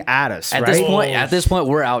running at us. At this point,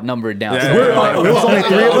 we're outnumbered now.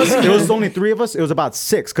 It was only three of us. It was about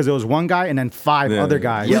six because it was one guy and then five other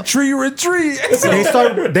guys. Retreat.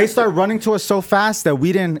 They start running to us so fast that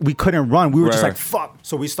we couldn't run. We were just like, fuck.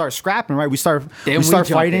 So we start scrapping. Right. We start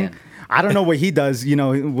fighting. I don't know what he does. You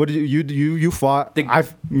know, what did you fought? The guy.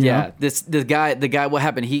 What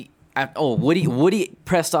happened? Woody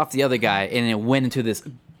pressed off the other guy and it went into this.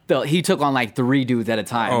 He took on like 3 dudes at a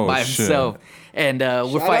time by himself. And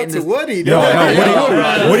we're fighting this. Woody,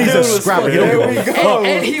 Woody's a scrapper.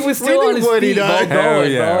 And he was still on his feet. Hell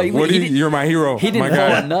yeah. Woody, you're my hero. He didn't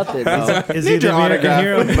fall nothing, bro. Is he the American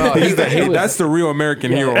hero? No, that's the real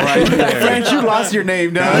American hero, right? French, you lost your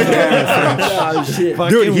name, dog.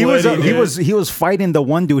 Dude, he was fighting the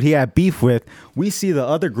one dude he had beef with. We see the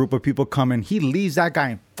other group of people coming. He leaves that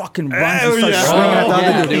guy and fucking runs and starts swinging at the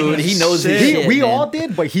other dude. He knows his shit. We all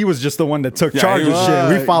did, but he was just the one that took charge of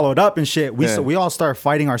shit. We followed up and shit. We all started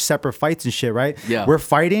fighting our separate fights and shit, right? Yeah. We're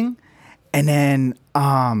fighting, and then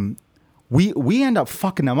we end up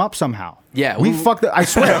fucking them up somehow. Yeah. We fucked it. I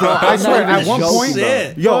swear, bro. At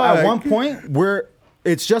one point,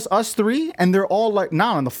 it's just us three, and they're all like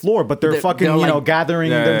not on the floor, but they're fucking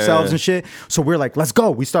gathering themselves and shit. So we're like, let's go.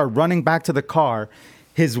 We start running back to the car.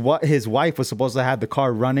 His wife was supposed to have the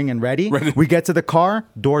car running and ready. We get to the car,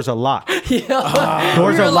 doors are locked.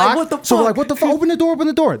 Doors are locked. What the fuck? So we're like, what the fuck? Open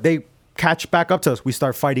the door. They catch back up to us. We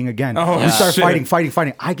start fighting again. We start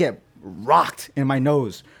fighting. I get rocked in my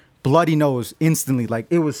nose. Bloody nose instantly. Like,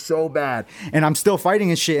 it was so bad. And I'm still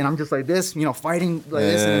fighting and shit. And I'm just like this, fighting like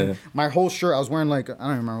this. And my whole shirt, I was wearing I don't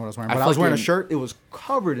even remember what I was wearing. But I was wearing a shirt. It was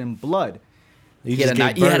covered in blood. You He just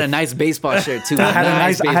had, gave he had a birth. nice baseball shirt too. I had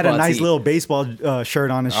a nice tee. little baseball shirt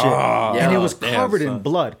on and shit, Oh, and it was damn, covered in son.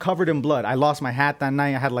 blood. Covered in blood. I lost my hat that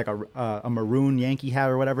night. I had like a maroon Yankee hat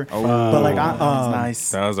or whatever. But like, nice.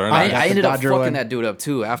 That was our I night. ended up Dodger fucking one. that dude up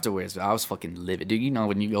too afterwards. I was fucking livid, dude. You know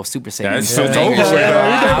when you go Super Saiyan. That's so and dope. shit.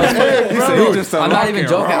 Yeah. I was fucking- He said Dude, he just I'm not unlocked even it.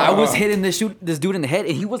 joking. I was hitting this dude in the head,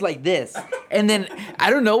 and he was like this. And then I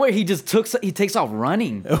don't know where he takes off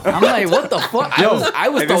running. I'm like, what the fuck? I was Hey,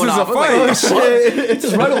 this throwing is a off. I was like, fight. what the fuck?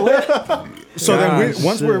 Just run away. So then Gosh,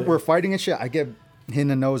 once we're fighting and shit, I get hit in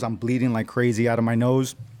the nose. I'm bleeding like crazy out of my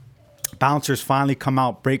nose. Bouncers finally come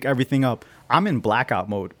out, break everything up. I'm in blackout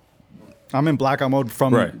mode. from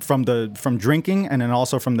drinking and then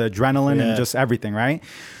also from the adrenaline Yeah. and just everything, right?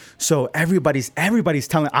 So everybody's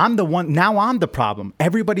telling, I'm the one, now I'm the problem.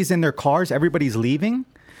 Everybody's in their cars, everybody's leaving.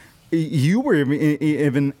 You were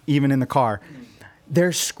even in the car.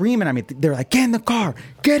 They're screaming at me. They're like, get in the car.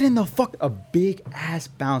 Get in the fuck. A big ass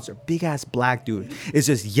bouncer, big ass black dude is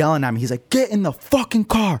just yelling at me. He's like, get in the fucking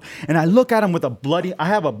car. And I look at him with I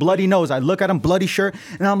have a bloody nose. I look at him, bloody shirt.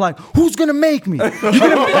 And I'm like, who's going to make me?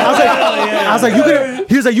 I was like,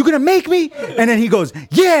 he was like, you going to make me? And then he goes,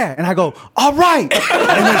 yeah. And I go, all right.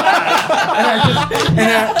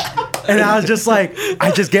 And I was just like,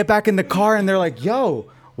 I just get back in the car and they're like, yo,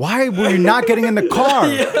 why were you not getting in the car?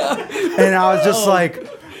 And I was just like,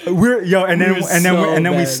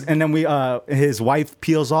 his wife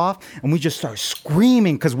peels off and we just start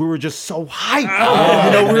screaming because we were just so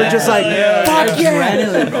hyped. We were just like, fuck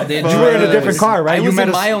yeah. You You were in a different car, right? I You was met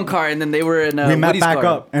in us- my own car, and then they were in We met Woody's back car.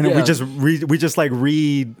 up and then Yeah. we just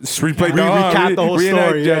Replayed recap the whole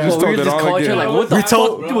story. Yeah, just Well, told we it just all called you again. like, what the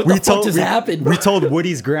fuck just happened? We told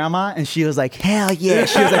Woody's grandma and she was like, hell yeah.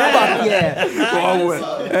 She was like, fuck yeah.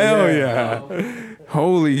 Hell yeah.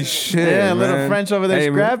 Holy shit. Yeah, little man. French over there Hey,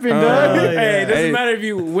 scrapping, dog. Hey, it doesn't Hey. matter if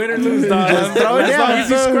you win or lose, dog. Just throw it As long down, as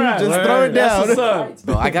you son. scrap. Just throw it That's down. what's up.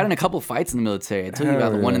 Bro, I got in a couple fights in the military. I told you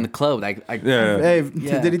about the one in the club. Yeah. Hey,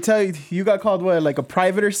 Yeah. did he tell you you got called what, like a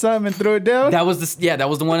private or something and threw it down? That was the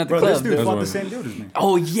one at the Bro, this club. dude fought one. the same dude as me.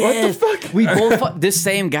 Oh yes. What the fuck? We both fought. This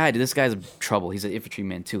same guy. This guy's trouble. He's an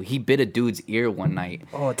infantryman too. He bit a dude's ear one night.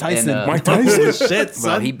 Oh, Tyson. And, Mike Tyson. Shit, Bro,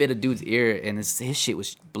 son. he bit a dude's ear and his shit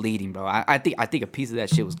was bleeding, bro. I think a piece of that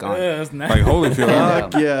shit was gone. Yeah, that's nice. Like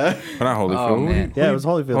Holyfield. Yeah. Yeah. Not Holyfield. Oh man. Yeah, it was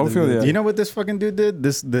Holyfield. Holyfield, yeah. Do you know what this fucking dude did?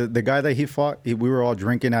 The guy that he fought, we were all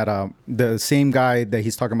drinking at the same guy that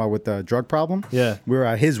he's talking about with the drug problem. Yeah. We were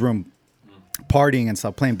at his room partying and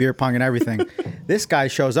stuff, playing beer pong and everything. This guy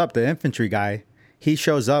shows up, the infantry guy. He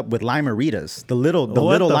shows up with Lime-A-Ritas, the little What the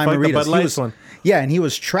Lime-A-Ritas. fuck, the Bud He Light was- one? Yeah, and he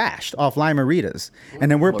was trashed off Lime-A-Ritas.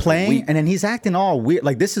 And then we're What, playing, weak? and then he's acting all weird.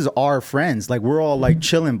 Like, this is our friends. Like, we're all like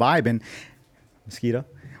chilling, vibing. Mosquito.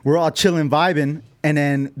 We're all chilling, vibing. And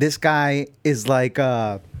then this guy is like,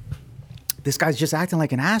 this guy's just acting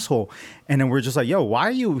like an asshole. And then we're just like, yo, why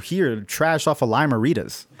are you here trash off of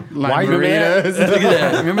Lime-A-Ritas? Why are you Look at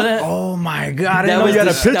that. Remember that? Oh my God. I didn't That know was you had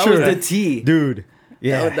a the- picture. that was of the that. tee. Dude.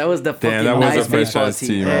 Yeah. That was the fucking Damn, that was nice a fresh baseball ass tee.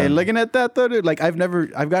 tee, Hey, man. looking at that though, dude, like I've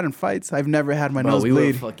gotten in fights. I've never had my Bro, nose we were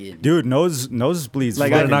bleed. fucking. Dude, nose bleeds.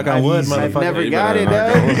 Like better knock on wood, I've motherfucker. never You got better it,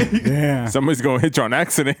 knock on dog. Yeah. Somebody's gonna hit you on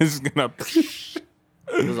accident. It's gonna.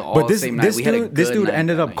 It was all But the same night. this We had a dude, this good dude night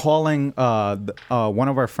ended that up night. calling one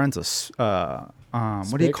of our friends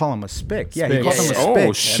what do you Spick? call him? A spick. Yeah, he Spick. called him a Yeah, spick. Oh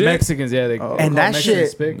Yeah, shit. Mexicans, yeah. They call And that Mexicans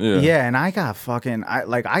shit, spick. Yeah. yeah, and I got fucking,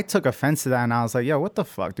 I took offense to that, and I was like, yo, what the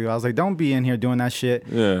fuck, dude? I was like, don't be in here doing that shit.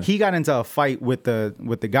 Yeah. He got into a fight with the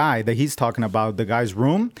guy that he's talking about, the guy's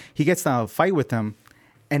room. He gets in a fight with him,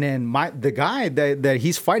 and then the guy that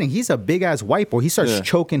he's fighting, he's a big ass white boy. He starts Yeah.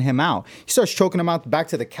 choking him out. He starts choking him out back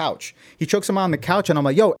to the couch. He chokes him out on the couch, and I'm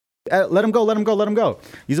like, yo, let him go.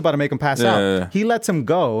 He's about to make him pass out. Yeah. He lets him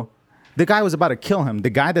go. The guy was about to kill him. The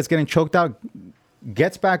guy that's getting choked out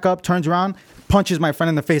gets back up, turns around, punches my friend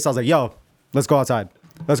in the face. I was like, yo, let's go outside.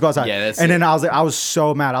 Yeah, that's and it. then I was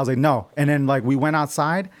so mad. I was like, no. And then like we went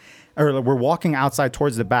outside, or we're walking outside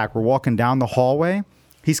towards the back. We're walking down the hallway.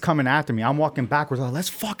 He's coming after me. I'm walking backwards. Like, let's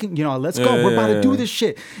fucking, let's go. Yeah, We're about to yeah, do yeah. this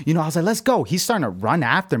shit. I was like, let's go. He's starting to run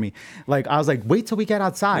after me. Like, I was like, wait till we get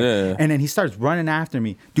outside. Yeah. And then he starts running after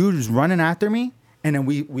me. Dude is running after me. And then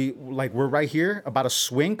we're right here about to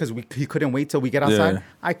swing because he couldn't wait till we get outside. Yeah.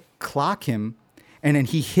 I clock him, and then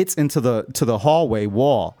he hits into the hallway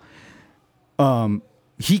wall. I'm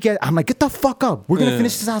like, get the fuck up. We're gonna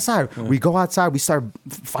finish this outside. We go outside. We start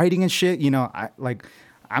fighting and shit.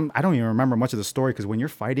 I don't even remember much of the story because when you're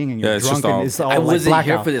fighting and you're it's drunk just all- and it's all I like wasn't here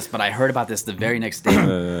blackout. for this, but I heard about this the very next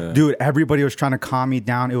day. Dude, everybody was trying to calm me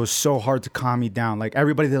down. It was so hard to calm me down. Like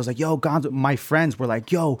everybody that was like, "Yo, Gonzo," my friends were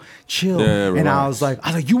like, "Yo, chill," and relax. I was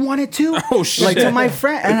like, "You want it too?" Oh, shit. Like to my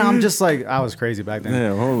friend, and I'm just like, I was crazy back then.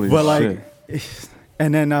 Yeah, holy but like, shit.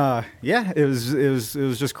 and then yeah, it was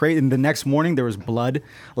just crazy. And the next morning there was blood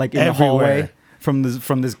like in the Everywhere. hallway from Dude,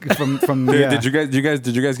 yeah. did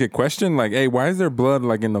you guys get questioned? Like, hey, why is there blood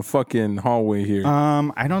like in the fucking hallway here?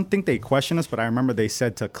 I don't think they questioned us, but I remember they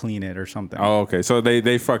said to clean it or something. Oh, okay. So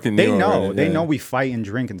they fucking They knew know. already. They Yeah. know we fight and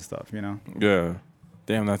drink and stuff, you know? Yeah.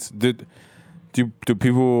 Damn, that's do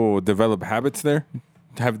people develop habits there?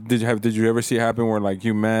 Did you ever see it happen where like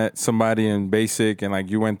you met somebody in basic and like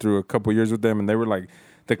you went through a couple years with them and they were like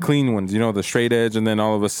the clean ones, you know, the straight edge, and then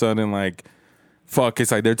all of a sudden like fuck,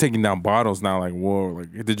 it's like they're taking down bottles now. Like, whoa,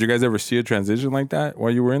 like did you guys ever see a transition like that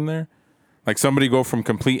while you were in there? Like somebody go from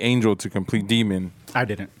complete angel to complete demon. I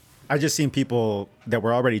didn't. I just seen people that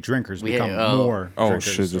were already drinkers We become had- more Oh, drinkers.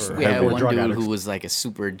 shit, just or- We had or one drug dude addicts. who was like a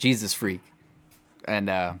super Jesus freak,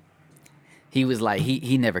 and he was like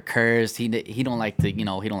he never cursed. He don't like to he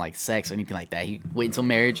don't like sex or anything like that. He waited until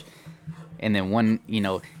marriage, and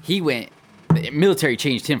then he went. The military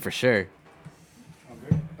changed him for sure.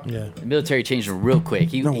 Yeah. The military changed him real quick.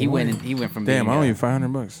 He went from Damn, being I owe you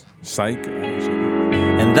 $500. Psych.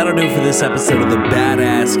 And that'll do it for this episode of the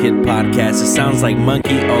Badass Kid Podcast. It sounds like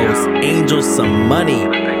Monkey owes Angel some money.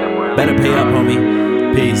 Better pay up,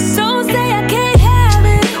 homie. Peace.